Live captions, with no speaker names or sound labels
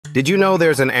Did you know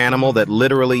there's an animal that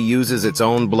literally uses its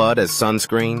own blood as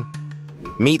sunscreen?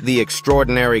 Meet the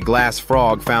extraordinary glass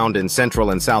frog found in Central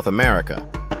and South America.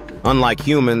 Unlike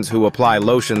humans who apply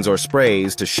lotions or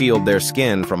sprays to shield their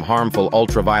skin from harmful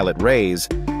ultraviolet rays,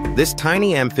 this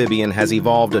tiny amphibian has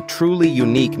evolved a truly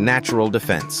unique natural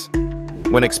defense.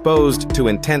 When exposed to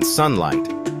intense sunlight,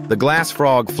 the glass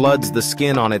frog floods the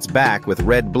skin on its back with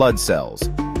red blood cells,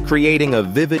 creating a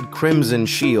vivid crimson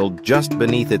shield just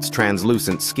beneath its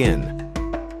translucent skin.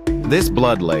 This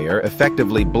blood layer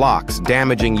effectively blocks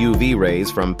damaging UV rays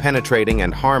from penetrating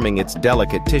and harming its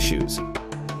delicate tissues.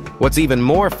 What's even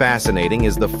more fascinating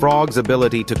is the frog's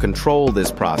ability to control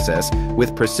this process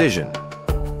with precision.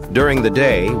 During the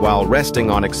day, while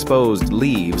resting on exposed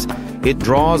leaves, it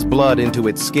draws blood into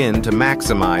its skin to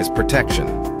maximize protection.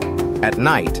 At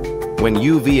night, when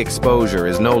UV exposure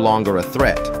is no longer a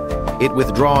threat, it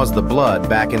withdraws the blood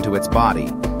back into its body,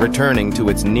 returning to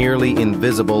its nearly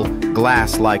invisible,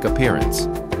 glass-like appearance.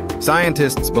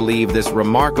 Scientists believe this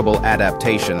remarkable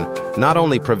adaptation not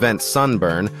only prevents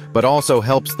sunburn, but also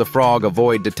helps the frog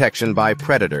avoid detection by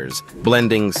predators,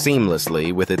 blending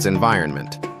seamlessly with its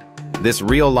environment. This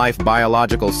real-life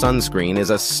biological sunscreen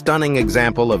is a stunning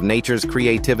example of nature's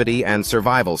creativity and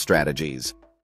survival strategies.